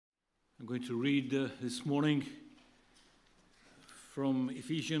I'm going to read this morning from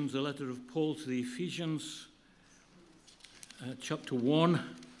Ephesians, a letter of Paul to the Ephesians, chapter 1.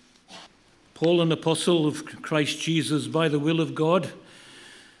 Paul, an apostle of Christ Jesus by the will of God,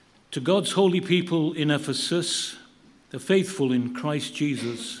 to God's holy people in Ephesus, the faithful in Christ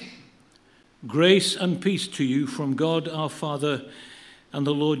Jesus, grace and peace to you from God our Father and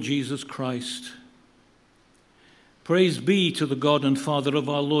the Lord Jesus Christ. Praise be to the God and Father of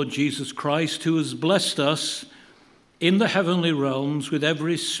our Lord Jesus Christ, who has blessed us in the heavenly realms with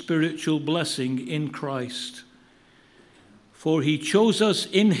every spiritual blessing in Christ. For he chose us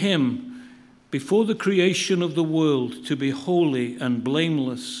in him before the creation of the world to be holy and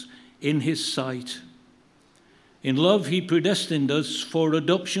blameless in his sight. In love he predestined us for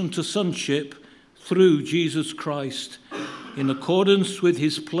adoption to sonship through Jesus Christ, in accordance with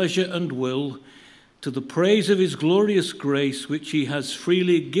his pleasure and will, to the praise of his glorious grace, which he has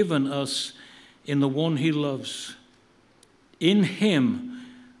freely given us in the one he loves. In him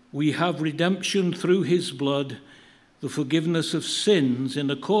we have redemption through his blood, the forgiveness of sins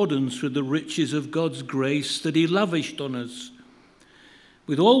in accordance with the riches of God's grace that he lavished on us.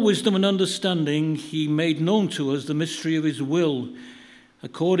 With all wisdom and understanding, he made known to us the mystery of his will,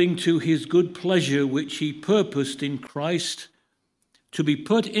 according to his good pleasure, which he purposed in Christ, to be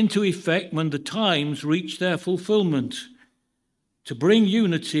put into effect when the times reach their fulfillment, to bring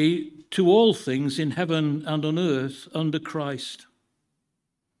unity to all things in heaven and on earth under Christ.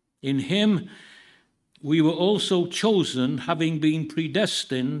 In him we were also chosen, having been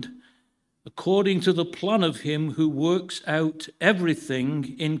predestined, according to the plan of him who works out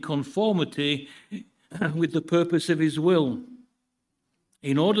everything in conformity with the purpose of his will,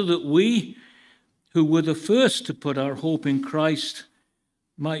 in order that we, who were the first to put our hope in Christ,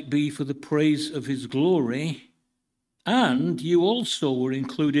 might be for the praise of his glory. And you also were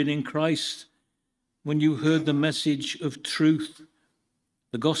included in Christ when you heard the message of truth,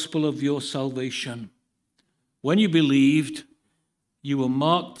 the gospel of your salvation. When you believed, you were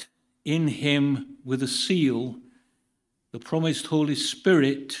marked in him with a seal, the promised Holy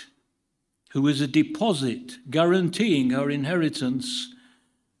Spirit, who is a deposit guaranteeing our inheritance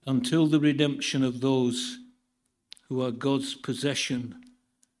until the redemption of those who are God's possession,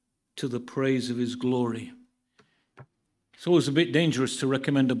 to the praise of his glory. It's always a bit dangerous to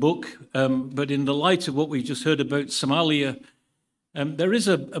recommend a book, but in the light of what we just heard about Somalia, there is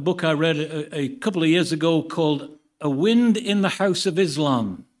a book I read a couple of years ago called A Wind in the House of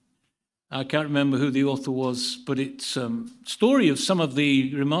Islam. I can't remember who the author was, but it's a story of some of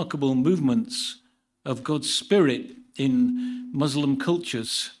the remarkable movements of God's Spirit in Muslim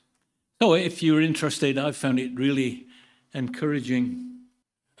cultures. So if you're interested, I found it really encouraging.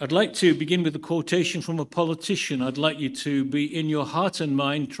 I'd like to begin with a quotation from a politician. I'd like you to be in your heart and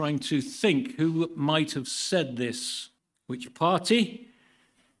mind trying to think who might have said this. Which party,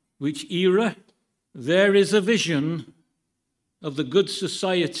 which era? There is a vision of the good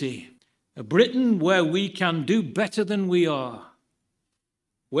society, a Britain where we can do better than we are,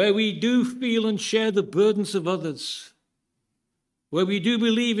 where we do feel and share the burdens of others, where we do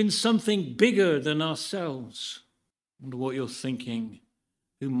believe in something bigger than ourselves. I wonder what you're thinking.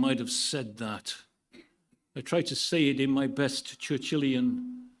 Who might have said that? I try to say it in my best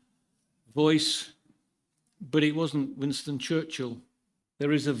Churchillian voice, but it wasn't Winston Churchill.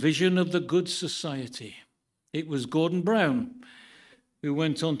 There is a vision of the good society. It was Gordon Brown, who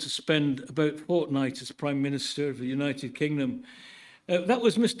went on to spend about a fortnight as Prime Minister of the United Kingdom. That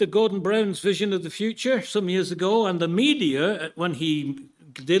was Mr. Gordon Brown's vision of the future some years ago, and the media, when he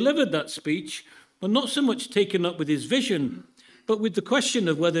delivered that speech, were not so much taken up with his vision, but with the question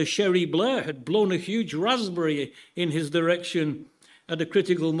of whether Cherie Blair had blown a huge raspberry in his direction at a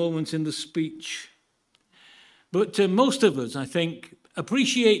critical moment in the speech. But most of us, I think,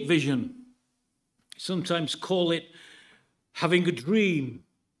 appreciate vision. Sometimes call it having a dream.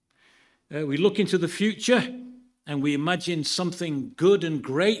 We look into the future and we imagine something good and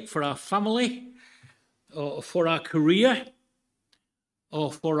great for our family, or for our career,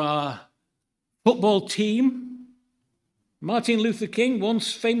 or for our football team. Martin Luther King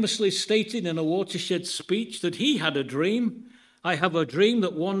once famously stated in a watershed speech that he had a dream. I have a dream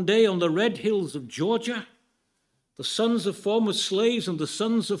that one day on the red hills of Georgia, the sons of former slaves and the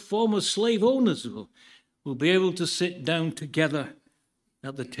sons of former slave owners will be able to sit down together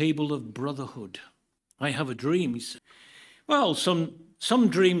at the table of brotherhood. I have a dream, he said. Well, some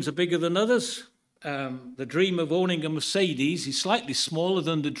dreams are bigger than others. The dream of owning a Mercedes is slightly smaller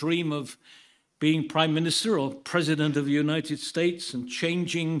than the dream of being Prime Minister or President of the United States and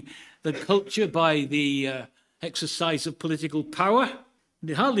changing the culture by the exercise of political power.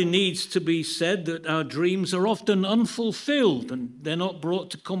 It hardly needs to be said that our dreams are often unfulfilled and they're not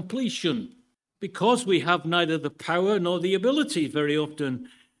brought to completion because we have neither the power nor the ability very often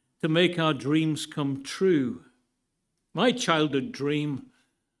to make our dreams come true. My childhood dream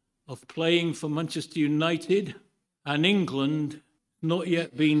of playing for Manchester United and England not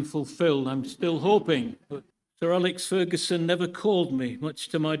yet been fulfilled. I'm still hoping, but Sir Alex Ferguson never called me, much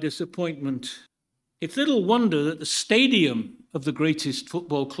to my disappointment. It's little wonder that the stadium of the greatest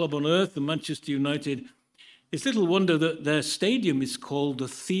football club on earth, the Manchester United, it's little wonder that their stadium is called the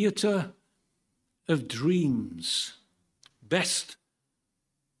Theatre of Dreams. Best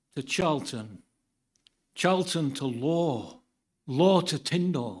to Charlton, Charlton to Law, Law to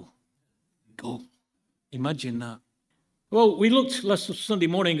Tindall. Go. Imagine that. Well, we looked last Sunday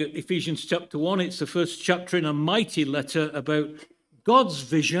morning at Ephesians chapter 1. It's the first chapter in a mighty letter about God's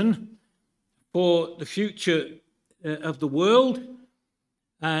vision for the future of the world.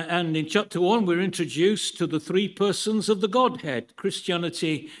 And in chapter 1, we're introduced to the three persons of the Godhead.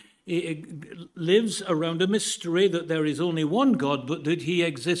 Christianity lives around a mystery that there is only one God, but that he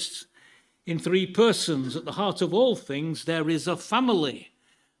exists in three persons. At the heart of all things, there is a family.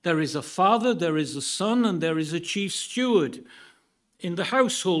 There is a father, there is a son, and there is a chief steward. In the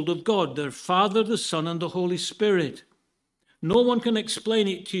household of God, the Father, the Son, and the Holy Spirit. No one can explain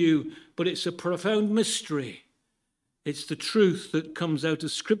it to you, but it's a profound mystery. It's the truth that comes out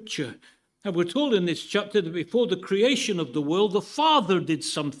of Scripture. And we're told in this chapter that before the creation of the world, the Father did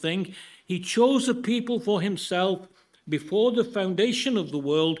something. He chose a people for himself before the foundation of the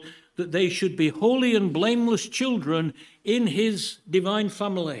world, that they should be holy and blameless children in his divine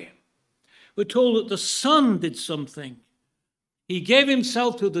family. We're told that the Son did something. He gave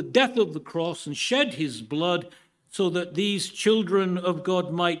himself to the death of the cross and shed his blood so that these children of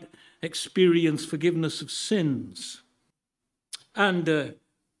God might experience forgiveness of sins. And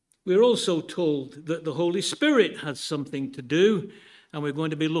we're also told that the Holy Spirit has something to do, and we're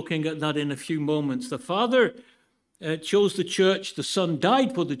going to be looking at that in a few moments. The Father chose the church, the Son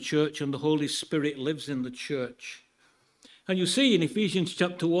died for the church, and the Holy Spirit lives in the church. And you see in Ephesians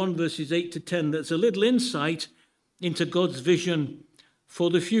chapter 1, verses 8 to 10, there's a little insight into God's vision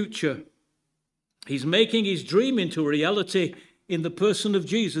for the future. He's making his dream into a reality in the person of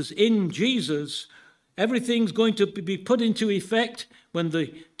Jesus. In Jesus, everything's going to be put into effect when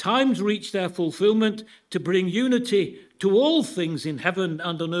the times reach their fulfillment to bring unity to all things in heaven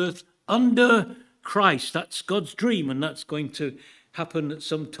and on earth under Christ. That's God's dream, and that's going to happen at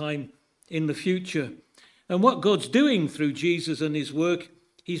some time in the future. And what God's doing through Jesus and his work,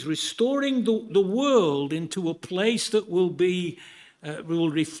 he's restoring the world into a place that will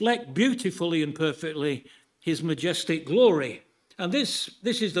reflect beautifully and perfectly his majestic glory. And this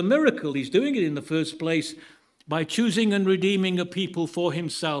is the miracle. He's doing it in the first place by choosing and redeeming a people for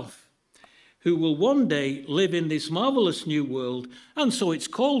himself who will one day live in this marvelous new world. And so it's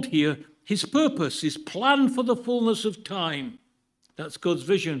called here his purpose, his plan for the fullness of time. That's God's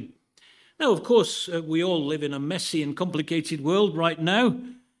vision. Now, of course, we all live in a messy and complicated world right now.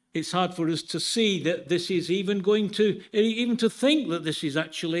 It's hard for us to see that this is even to think that this is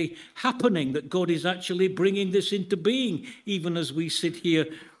actually happening, that God is actually bringing this into being, even as we sit here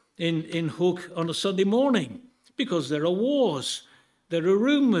in Hook on a Sunday morning, because there are wars, there are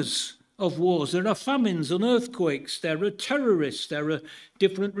rumors of wars, there are famines and earthquakes, there are terrorists, there are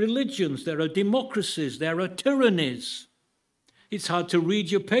different religions, there are democracies, there are tyrannies. It's hard to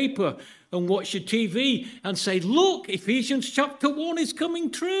read your paper and watch your TV and say, look, Ephesians chapter 1 is coming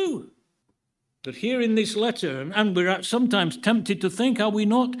true. But here in this letter, and we're sometimes tempted to think, are we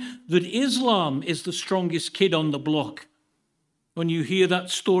not, that Islam is the strongest kid on the block. When you hear that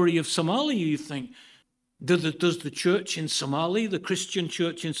story of Somalia, you think, does the church in Somalia, the Christian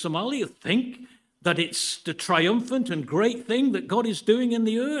church in Somalia, think that it's the triumphant and great thing that God is doing in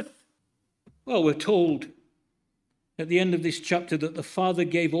the earth? Well, we're told at the end of this chapter that the Father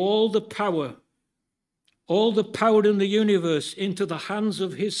gave all the power in the universe into the hands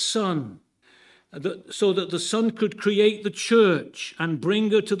of his Son, so that the Son could create the church and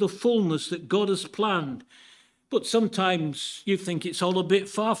bring her to the fullness that God has planned. But sometimes you think it's all a bit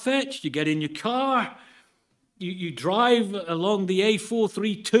far-fetched. You get in your car, you drive along the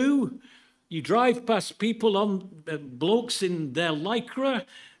A432, you drive past people blokes in their lycra,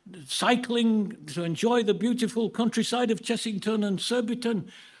 cycling to enjoy the beautiful countryside of Chessington and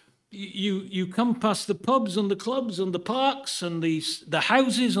Surbiton. You come past the pubs and the clubs and the parks and the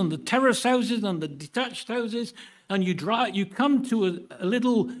houses and the terrace houses and the detached houses, and you come to a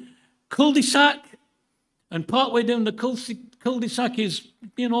little cul-de-sac, and partway down the cul-de-sac is,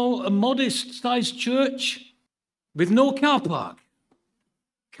 a modest-sized church with no car park.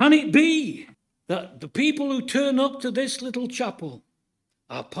 Can it be that the people who turn up to this little chapel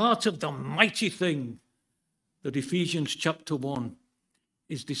are part of the mighty thing that Ephesians chapter 1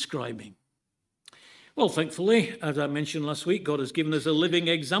 is describing? Well, thankfully, as I mentioned last week, God has given us a living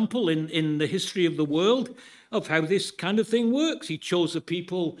example in the history of the world of how this kind of thing works. He chose a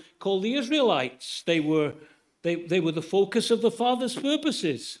people called the Israelites. They were the focus of the Father's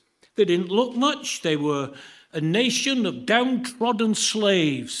purposes. They didn't look much. They were a nation of downtrodden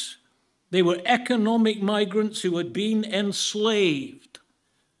slaves. They were economic migrants who had been enslaved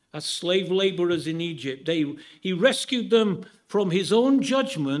as slave laborers in Egypt. He rescued them from his own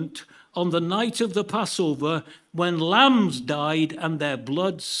judgment on the night of the Passover, when lambs died and their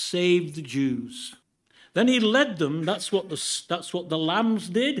blood saved the Jews. Then he led them. That's what the lambs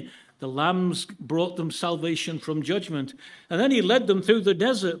did. The lambs brought them salvation from judgment. And then he led them through the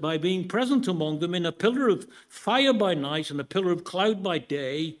desert by being present among them in a pillar of fire by night and a pillar of cloud by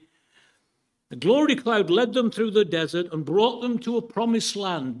day. The glory cloud led them through the desert and brought them to a promised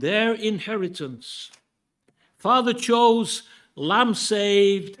land, their inheritance. Father chose, lamb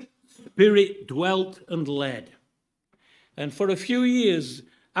saved, Spirit dwelt and led. And for a few years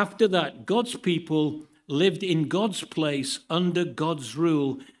after that, God's people lived in God's place under God's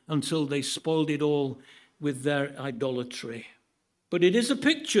rule until they spoiled it all with their idolatry. But it is a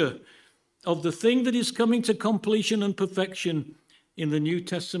picture of the thing that is coming to completion and perfection in the New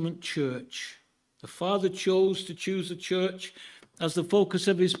Testament church. The Father chose to choose a church as the focus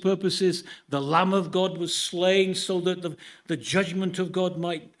of his purposes. The Lamb of God was slain so that the judgment of God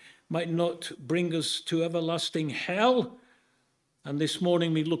might not bring us to everlasting hell. And this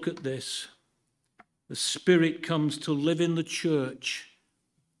morning we look at this. The Spirit comes to live in the church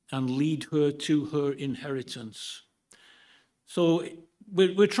and lead her to her inheritance. So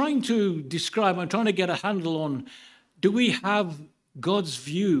we're trying to describe, I'm trying to get a handle on, do we have God's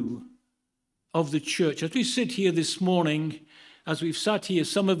view of the church? As we sit here this morning, as we've sat here,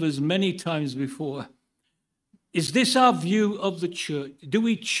 some of us many times before, is this our view of the church? Do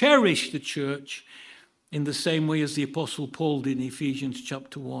we cherish the church in the same way as the Apostle Paul did in Ephesians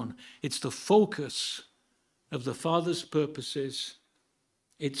chapter 1? It's the focus of the Father's purposes.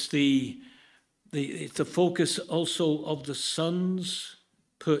 It's the focus also of the Son's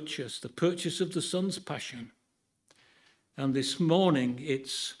purchase, the purchase of the Son's passion. And this morning,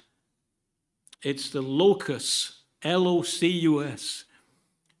 it's the locus, L-O-C-U-S.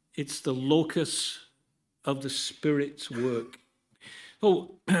 It's the locus of the Spirit's work.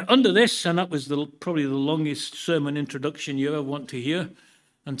 So under this, and that was probably the longest sermon introduction you ever want to hear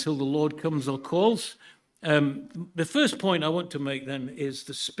until the Lord comes or calls. The first point I want to make then is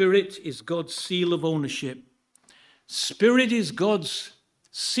the Spirit is God's seal of ownership. Spirit is God's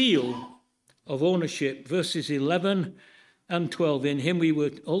seal of ownership. Verses 11 and 12. In him we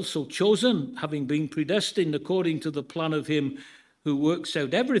were also chosen, having been predestined according to the plan of him who works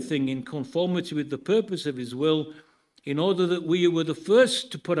out everything in conformity with the purpose of his will, in order that we who were the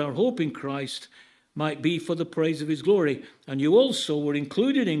first to put our hope in Christ might be for the praise of his glory. And you also were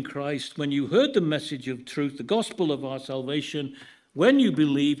included in Christ when you heard the message of truth, the gospel of our salvation. When you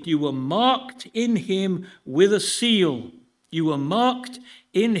believed, you were marked in him with a seal. You were marked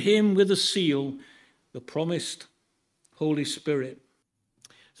in him with a seal, the promised Holy Spirit.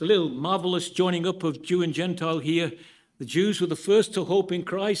 It's a little marvelous joining up of Jew and Gentile here. The Jews were the first to hope in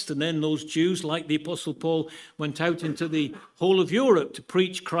Christ, and then those Jews, like the Apostle Paul, went out into the whole of Europe to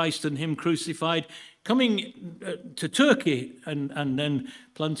preach Christ and him crucified, coming to Turkey and then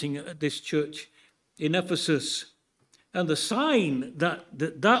planting this church in Ephesus. And the sign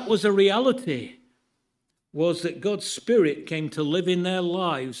that was a reality was that God's Spirit came to live in their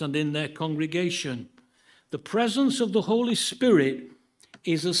lives and in their congregation. The presence of the Holy Spirit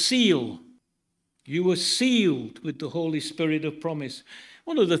is a seal. You were sealed with the Holy Spirit of promise.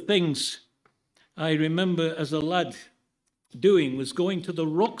 One of the things I remember as a lad doing was going to the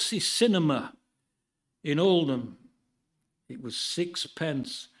Roxy Cinema in Oldham. It was 6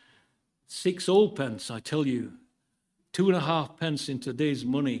 pence, 6 old pence, I tell you, 2.5 pence in today's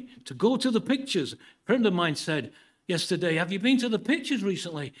money, to go to the pictures. A friend of mine said yesterday, have you been to the pictures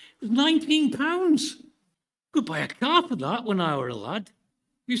recently? It was £19. Could buy a car for that when I were a lad.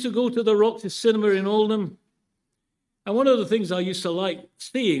 Used to go to the Roxy Cinema in Oldham. And one of the things I used to like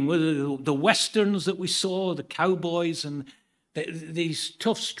seeing were the westerns that we saw, the cowboys, and these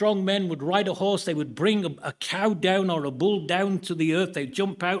tough, strong men would ride a horse. They would bring a cow down or a bull down to the earth. They'd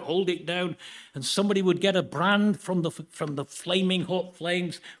jump out, hold it down, and somebody would get a brand from the flaming hot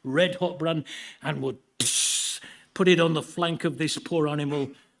flames, red hot brand, and would put it on the flank of this poor animal,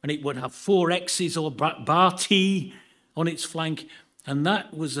 and it would have 4 X's or bar T on its flank. And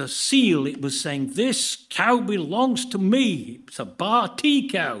that was a seal. It was saying, this cow belongs to me. It's a Bar T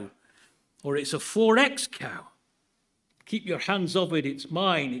cow, or it's a 4X cow. Keep your hands off it. It's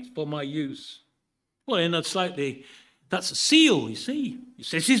mine. It's for my use. Well, that's a seal, you see. He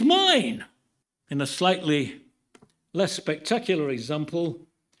says, it's mine. In a slightly less spectacular example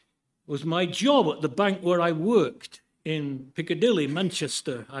was my job at the bank where I worked in Piccadilly,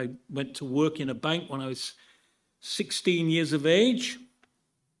 Manchester. I went to work in a bank when I was 16 years of age.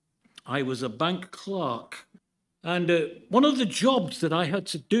 I was a bank clerk. And one of the jobs that I had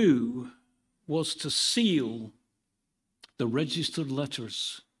to do was to seal the registered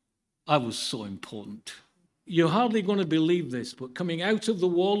letters. I was so important. You're hardly going to believe this, but coming out of the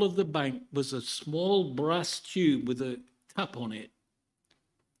wall of the bank was a small brass tube with a tap on it.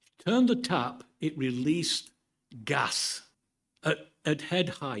 Turn the tap, it released gas at head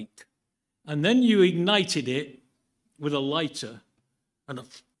height. And then you ignited it with a lighter, and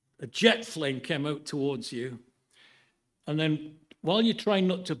a jet flame came out towards you. And then while you're trying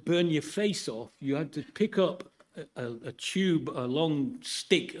not to burn your face off, you had to pick up a tube, a long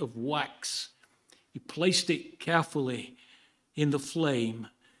stick of wax. You placed it carefully in the flame,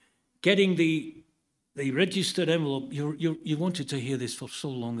 getting the registered envelope. You wanted to hear this for so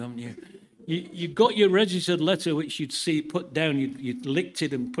long, haven't you? You got your registered letter, which you'd see put down. You licked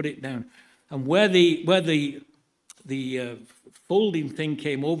it and put it down, and where the folding thing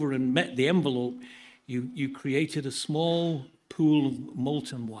came over and met the envelope, you created a small pool of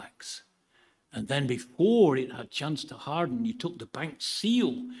molten wax. And then before it had a chance to harden, you took the bank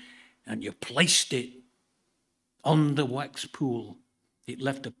seal and you placed it on the wax pool. It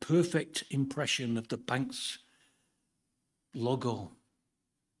left a perfect impression of the bank's logo.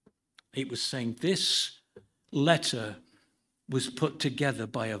 It was saying this letter was put together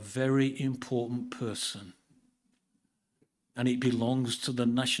by a very important person, and it belongs to the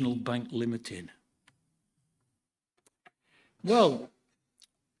National Bank Limited. Well,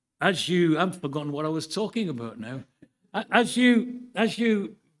 I've forgotten what I was talking about now. As you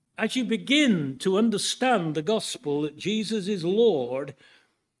begin to understand the gospel that Jesus is Lord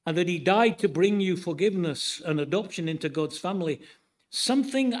and that he died to bring you forgiveness and adoption into God's family,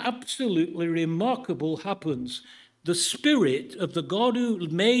 something absolutely remarkable happens. The Spirit of the God who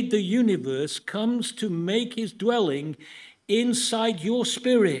made the universe comes to make his dwelling inside your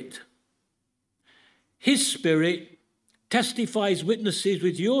spirit. His Spirit testifies, witnesses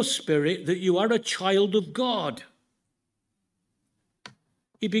with your spirit that you are a child of God.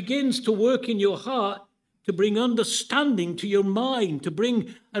 He begins to work in your heart to bring understanding to your mind, to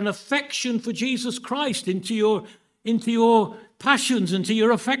bring an affection for Jesus Christ into your passions, into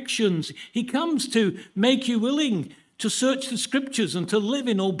your affections. He comes to make you willing to search the scriptures and to live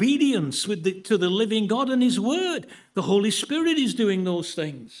in obedience to the living God and his word. The Holy Spirit is doing those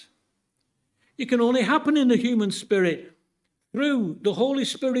things. It can only happen in the human spirit through the Holy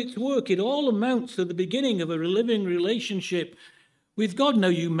Spirit's work. It all amounts to the beginning of a living relationship with God. Now,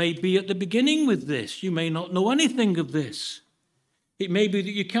 you may be at the beginning with this. You may not know anything of this. It may be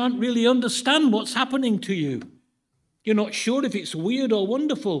that you can't really understand what's happening to you. You're not sure if it's weird or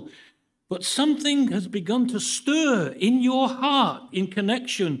wonderful, but something has begun to stir in your heart in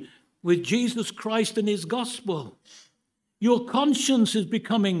connection with Jesus Christ and his gospel. Your conscience is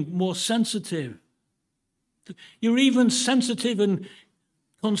becoming more sensitive. You're even sensitive and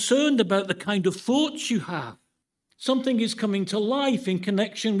concerned about the kind of thoughts you have. Something is coming to life in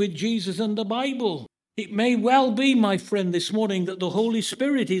connection with Jesus and the Bible. It may well be, my friend, this morning that the Holy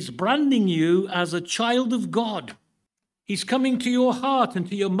Spirit is branding you as a child of God. He's coming to your heart and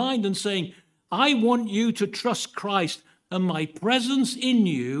to your mind and saying, I want you to trust Christ, and my presence in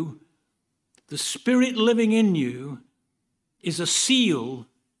you, the Spirit living in you, is a seal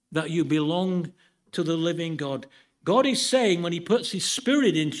that you belong to the living God. God is saying, when he puts his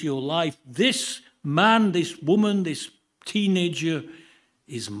Spirit into your life, this man, this woman, this teenager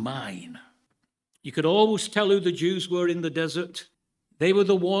is mine. You could always tell who the Jews were in the desert. They were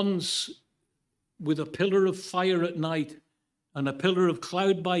the ones with a pillar of fire at night and a pillar of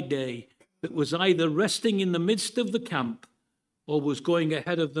cloud by day that was either resting in the midst of the camp or was going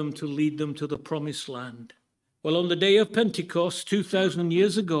ahead of them to lead them to the promised land. Well, on the day of Pentecost, 2,000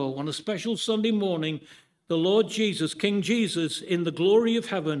 years ago, on a special Sunday morning, the Lord Jesus, King Jesus, in the glory of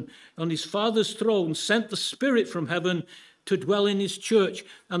heaven, on his Father's throne, sent the Spirit from heaven to dwell in his church.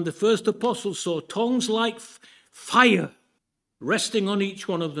 And the first apostles saw tongues like fire resting on each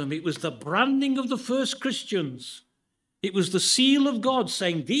one of them. It was the branding of the first Christians. It was the seal of God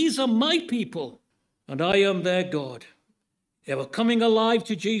saying, these are my people, and I am their God. They were coming alive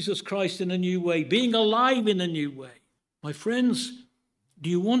to Jesus Christ in a new way, being alive in a new way. My friends, Do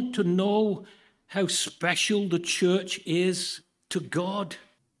you want to know how special the church is to God?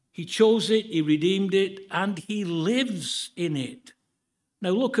 He chose it, he redeemed it, and he lives in it. Now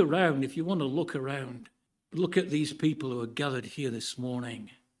look around, if you want to look around. Look at these people who are gathered here this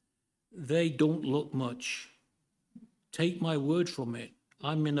morning. They don't look much. Take my word from it.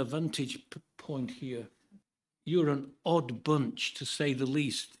 I'm in a vantage point here. You're an odd bunch, to say the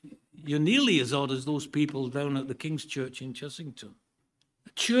least. You're nearly as odd as those people down at the King's Church in Chessington.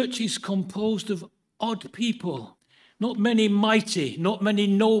 The church is composed of odd people. Not many mighty, not many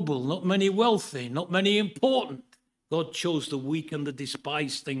noble, not many wealthy, not many important. God chose the weak and the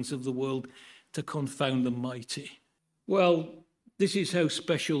despised things of the world to confound the mighty. Well, this is how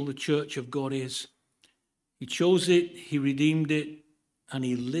special the church of God is. He chose it, he redeemed it, and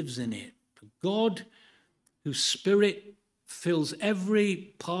he lives in it. God, whose spirit fills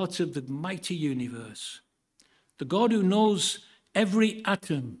every part of the mighty universe. The God who knows every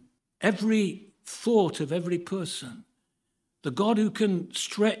atom, every thought of every person. The God who can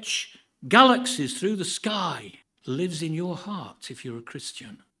stretch galaxies through the sky lives in your heart if you're a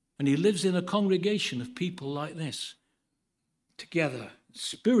Christian. And he lives in a congregation of people like this, together.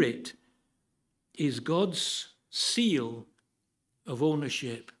 Spirit is God's seal of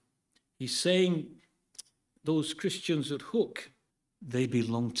ownership. He's saying, those Christians at Hook, they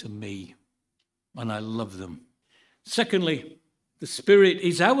belong to me, and I love them. Secondly, the Spirit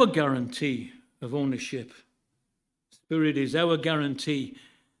is our guarantee of ownership. Spirit is our guarantee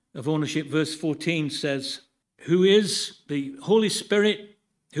of ownership. Verse 14 says, who is the Holy Spirit,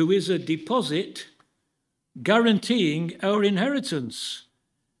 who is a deposit guaranteeing our inheritance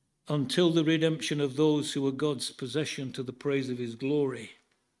until the redemption of those who are God's possession to the praise of his glory.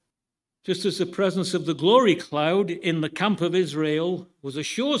 Just as the presence of the glory cloud in the camp of Israel was a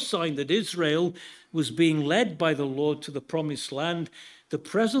sure sign that Israel was being led by the Lord to the promised land, the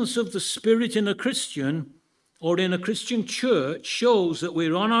presence of the Spirit in a Christian or in a Christian church shows that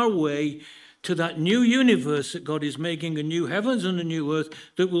we're on our way to that new universe that God is making, a new heavens and a new earth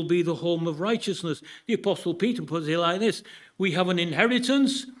that will be the home of righteousness. The Apostle Peter puts it like this: we have an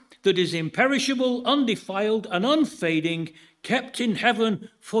inheritance that is imperishable, undefiled, and unfading, kept in heaven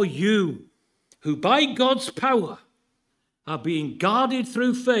for you, who by God's power are being guarded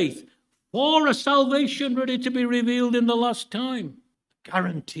through faith for a salvation ready to be revealed in the last time.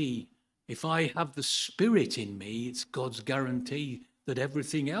 Guarantee. If I have the Spirit in me, it's God's guarantee that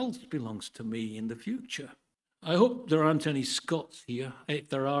everything else belongs to me in the future. I hope there aren't any Scots here. If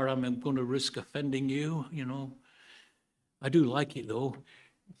there are, I'm going to risk offending you, I do like it, though.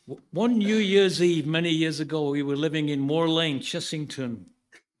 One New Year's Eve, many years ago, we were living in Moor Lane, Chessington.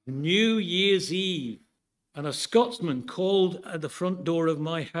 New Year's Eve. And a Scotsman called at the front door of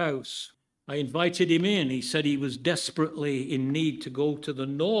my house. I invited him in. He said he was desperately in need to go to the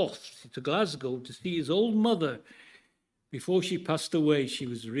north, to Glasgow, to see his old mother. Before she passed away, she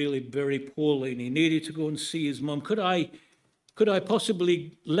was really very poorly, and he needed to go and see his mum. Could I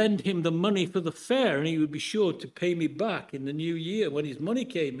possibly lend him the money for the fare, and he would be sure to pay me back in the new year when his money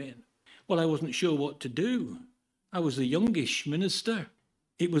came in? Well, I wasn't sure what to do. I was a youngish minister.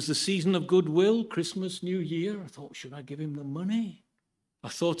 It was the season of goodwill, Christmas, New Year. I thought, should I give him the money? I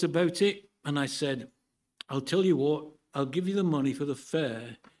thought about it, and I said, I'll tell you what, I'll give you the money for the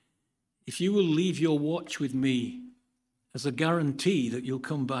fare if you will leave your watch with me as a guarantee that you'll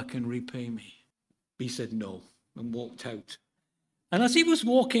come back and repay me. He said no and walked out. And as he was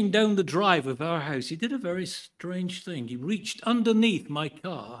walking down the drive of our house, he did a very strange thing. He reached underneath my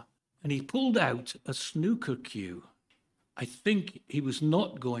car and he pulled out a snooker cue. I think he was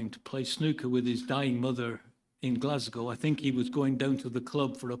not going to play snooker with his dying mother in Glasgow. I think he was going down to the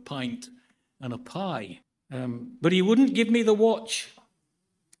club for a pint and a pie. But he wouldn't give me the watch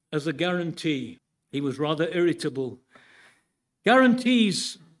as a guarantee. He was rather irritable.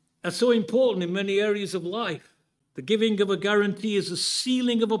 Guarantees are so important in many areas of life. The giving of a guarantee is a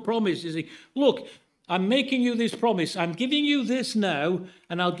sealing of a promise. You see, look, I'm making you this promise. I'm giving you this now,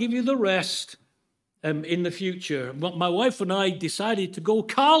 and I'll give you the rest in the future. But my wife and I decided to go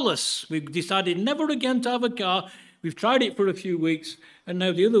carless. We decided never again to have a car. We've tried it for a few weeks, and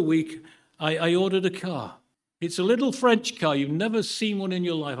now the other week I ordered a car. It's a little French car. You've never seen one in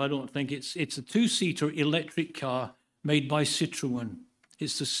your life, I don't think. It's a two-seater electric car made by Citroën.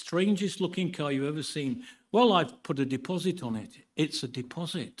 It's the strangest looking car you've ever seen. Well, I've put a deposit on it. It's a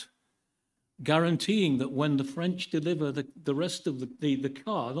deposit, guaranteeing that when the French deliver the rest of the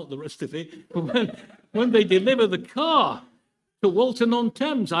car, not the rest of it, but when they deliver the car to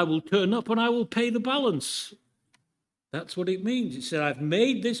Walton-on-Thames, I will turn up and I will pay the balance. That's what it means. It said, I've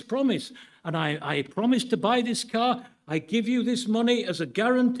made this promise, and I promised to buy this car, I give you this money as a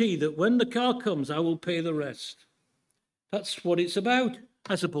guarantee that when the car comes, I will pay the rest. That's what it's about.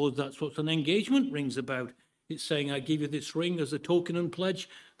 I suppose that's what an engagement ring's about. It's saying, I give you this ring as a token and pledge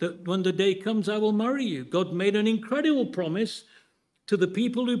that when the day comes, I will marry you. God made an incredible promise to the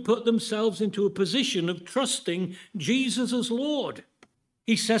people who put themselves into a position of trusting Jesus as Lord.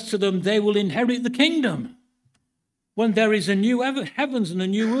 He says to them, they will inherit the kingdom. When there is a new heavens and a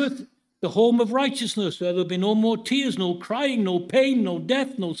new earth, the home of righteousness, where there will be no more tears, no crying, no pain, no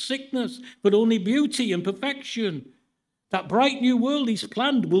death, no sickness, but only beauty and perfection. That bright new world he's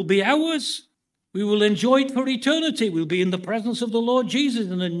planned will be ours. We will enjoy it for eternity. We'll be in the presence of the Lord Jesus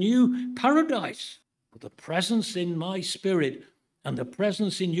in a new paradise. But the presence in my spirit and the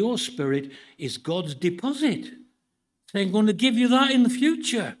presence in your spirit is God's deposit. Saying, I'm going to give you that in the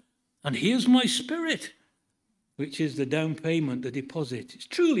future. And here's my spirit, which is the down payment, the deposit. It's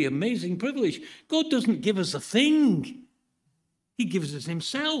truly amazing privilege. God doesn't give us a thing. He gives us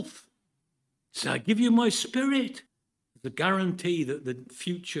himself. So I give you my spirit. The guarantee that the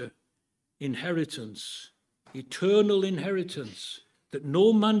future inheritance, eternal inheritance, that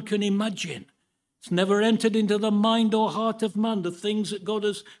no man can imagine. It's never entered into the mind or heart of man, the things that God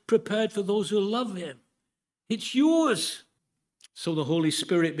has prepared for those who love him. It's yours. So the Holy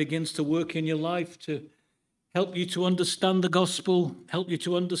Spirit begins to work in your life to help you to understand the gospel, help you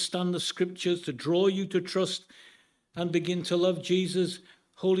to understand the scriptures, to draw you to trust and begin to love Jesus.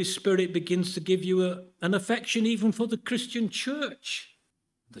 Holy Spirit begins to give you an affection even for the Christian church.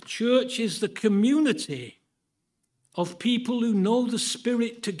 The church is the community of people who know the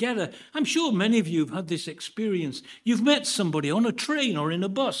Spirit together. I'm sure many of you have had this experience. You've met somebody on a train or in a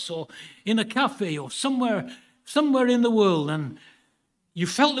bus or in a cafe or somewhere in the world, and you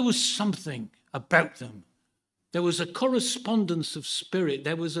felt there was something about them. There was a correspondence of spirit.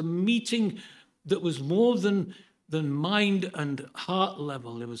 There was a meeting that was more than mind and heart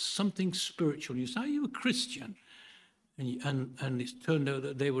level. There was something spiritual. You say, are you a Christian? And it's turned out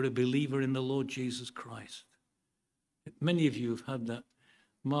that they were a believer in the Lord Jesus Christ. Many of you have had that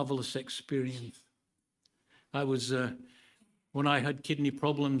marvelous experience. I was, when I had kidney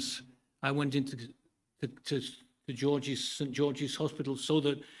problems, I went into St. George's Hospital so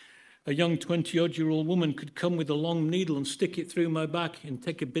that a young 20-odd-year-old woman could come with a long needle and stick it through my back and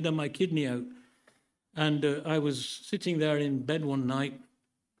take a bit of my kidney out. And I was sitting there in bed one night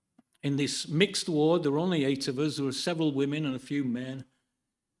in this mixed ward. There were only 8 of us. There were several women and a few men.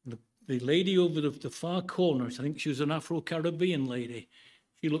 The lady over the far corner, I think she was an Afro-Caribbean lady,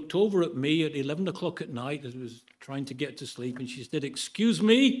 she looked over at me at 11 o'clock at night as I was trying to get to sleep, and she said, excuse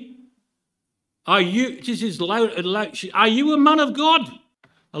me, are you, this is loud, are you a man of God?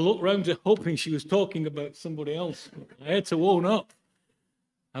 I looked round hoping she was talking about somebody else. I had to own up.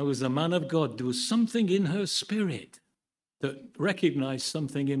 I was a man of God. There was something in her spirit that recognized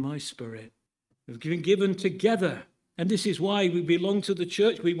something in my spirit. It was been given together. And this is why we belong to the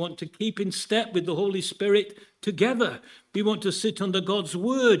church. We want to keep in step with the Holy Spirit together. We want to sit under God's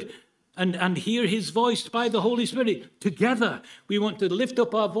word and hear his voice by the Holy Spirit together. We want to lift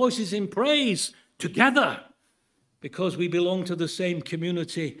up our voices in praise together because we belong to the same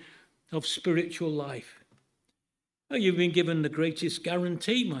community of spiritual life. Well, you've been given the greatest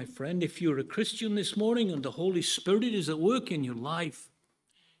guarantee, my friend. If you're a Christian this morning and the Holy Spirit is at work in your life,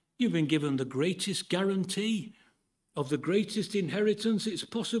 you've been given the greatest guarantee of the greatest inheritance it's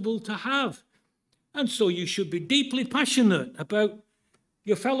possible to have. And so you should be deeply passionate about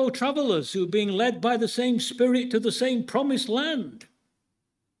your fellow travelers who are being led by the same Spirit to the same promised land.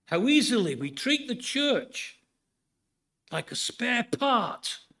 How easily we treat the church like a spare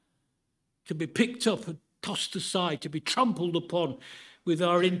part to be picked up and tossed aside, to be trampled upon with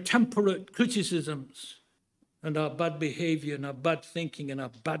our intemperate criticisms and our bad behavior and our bad thinking and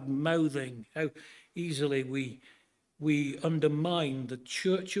our bad mouthing. How easily we undermine the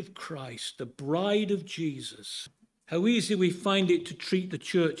church of Christ, the bride of Jesus. How easy we find it to treat the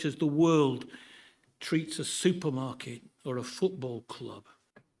church as the world treats a supermarket or a football club.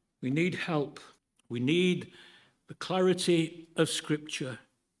 We need help. We need the clarity of Scripture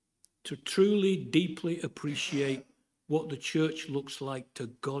to truly, deeply appreciate what the church looks like to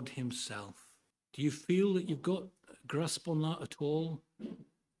God himself. Do you feel that you've got a grasp on that at all?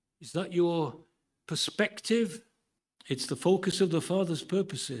 Is that your perspective? It's the focus of the Father's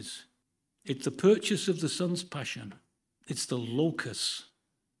purposes. It's the purchase of the Son's passion. It's the locus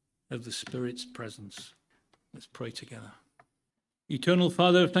of the Spirit's presence. Let's pray together. Eternal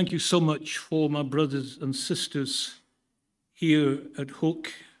Father, thank you so much for my brothers and sisters here at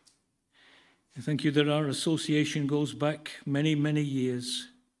Hook. I thank you that our association goes back many, many years.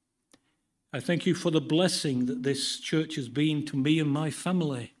 I thank you for the blessing that this church has been to me and my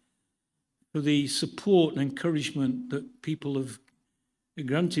family, for the support and encouragement that people have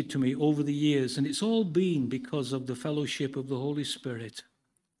granted to me over the years. And it's all been because of the fellowship of the Holy Spirit.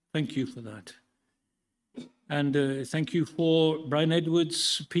 Thank you for that. And thank you for Brian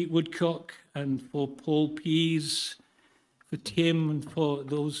Edwards, Pete Woodcock, and for Paul Pease, for Tim, and for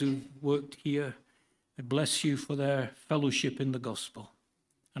those who've worked here. I bless you for their fellowship in the gospel.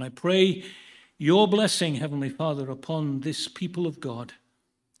 And I pray your blessing, Heavenly Father, upon this people of God.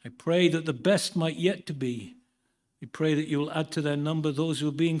 I pray that the best might yet to be. I pray that you will add to their number those who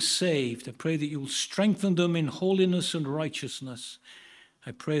are being saved. I pray that you will strengthen them in holiness and righteousness.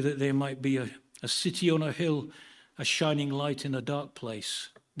 I pray that they might be a city on a hill, a shining light in a dark place.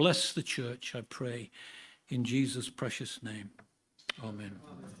 Bless the church, I pray, in Jesus' precious name. Amen.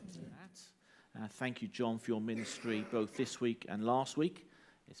 Thank you, John, for your ministry both this week and last week.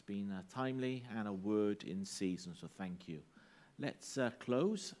 It's been timely and a word in season, so thank you. Let's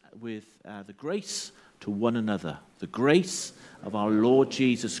close with the grace to one another. The grace of our Lord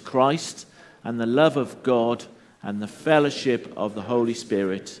Jesus Christ and the love of God and the fellowship of the Holy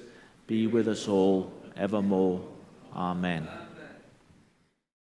Spirit be with us all evermore. Amen.